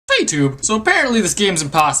YouTube, so apparently this game's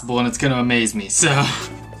impossible and it's gonna amaze me, so...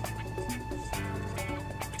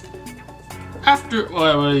 After...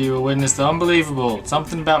 What are you, a witness to unbelievable?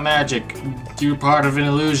 Something about magic. You're part of an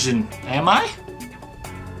illusion. Am I?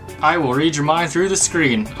 I will read your mind through the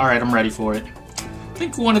screen. Alright, I'm ready for it.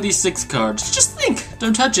 Think one of these 6 cards. Just think!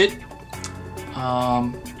 Don't touch it.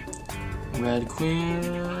 Red queen...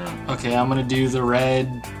 Okay, I'm gonna do the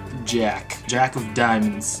red jack. Jack of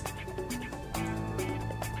diamonds.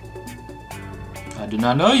 I do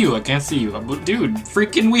not know you. I can't see you. Dude,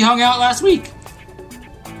 freaking we hung out last week.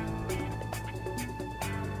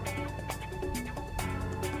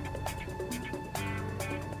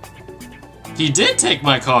 He did take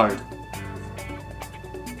my card.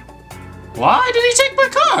 Why did he take my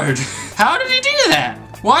card? How did he do that?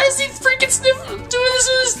 Why is he freaking doing this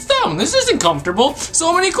with his thumb? This isn't comfortable.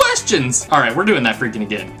 So many questions. Alright, we're doing that freaking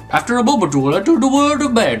again. After a bubble duel, enter the world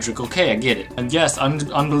of magic. Okay, I get it. And yes,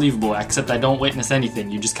 unbelievable, except I don't witness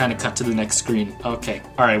anything. You just kind of cut to the next screen. Okay.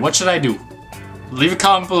 Alright, what should I do? Leave a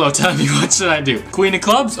comment below. Tell me what should I do. Queen of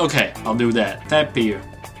clubs? Okay, I'll do that. Tap here.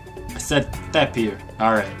 I said tap here.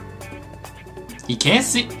 Alright. He can't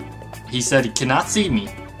see. He said he cannot see me.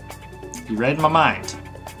 He read my mind.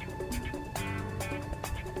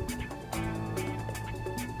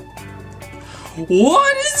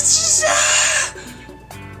 What is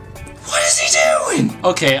he doing?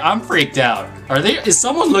 Okay, I'm freaked out. Is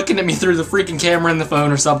someone looking at me through the freaking camera in the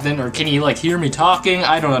phone or something? Or can he like hear me talking?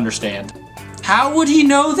 I don't understand. How would he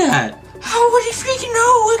know that? How would he freaking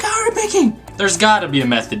know what card I'm picking? There's gotta be a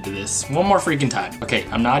method to this. One more freaking time. Okay,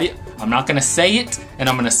 I'm not gonna say it, and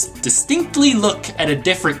I'm gonna distinctly look at a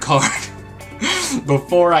different card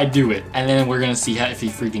before I do it. And then we're gonna see if he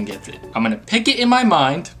freaking gets it. I'm gonna pick it in my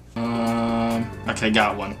mind. Okay,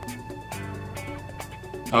 got one.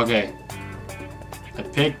 Okay. I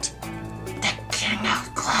picked the King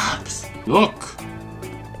of Clubs. Look.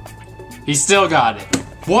 He still got it.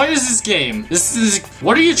 What is this game?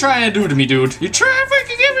 What are you trying to do to me, dude? You're trying to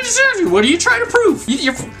freaking give me surgery. What are you trying to prove?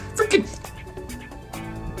 You're freaking...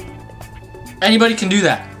 Anybody can do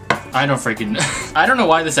that. I don't freaking... I don't know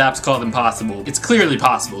why this app's called Impossible. It's clearly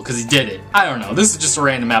possible, because he did it. I don't know. This is just a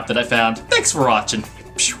random app that I found. Thanks for watching.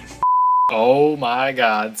 Oh my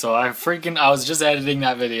god, so I was just editing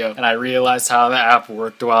that video and I realized how the app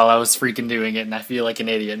worked while I was freaking doing it and I feel like an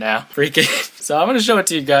idiot now. So I'm gonna show it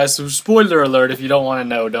to you guys, so spoiler alert, if you don't want to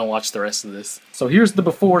know, don't watch the rest of this. So here's the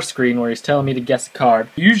before screen where he's telling me to guess a card.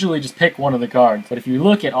 You usually just pick one of the cards, but if you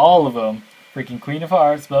look at all of them, freaking Queen of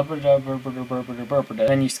Hearts, blah, blah, blah, blah, blah, blah, blah, blah, blah,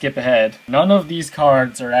 then you skip ahead. None of these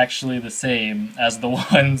cards are actually the same as the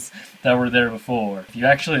ones that were there before. If you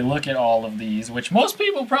actually look at all of these, which most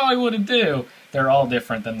people probably wouldn't do, they're all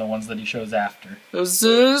different than the ones that he shows after. It was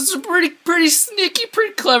pretty sneaky,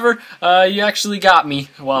 pretty clever. You actually got me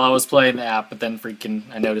while I was playing the app, but then freaking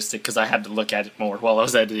I noticed it because I had to look at it more while I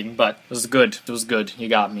was editing, but it was good. It was good. You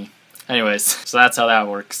got me. Anyways, so that's how that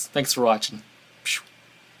works. Thanks for watching.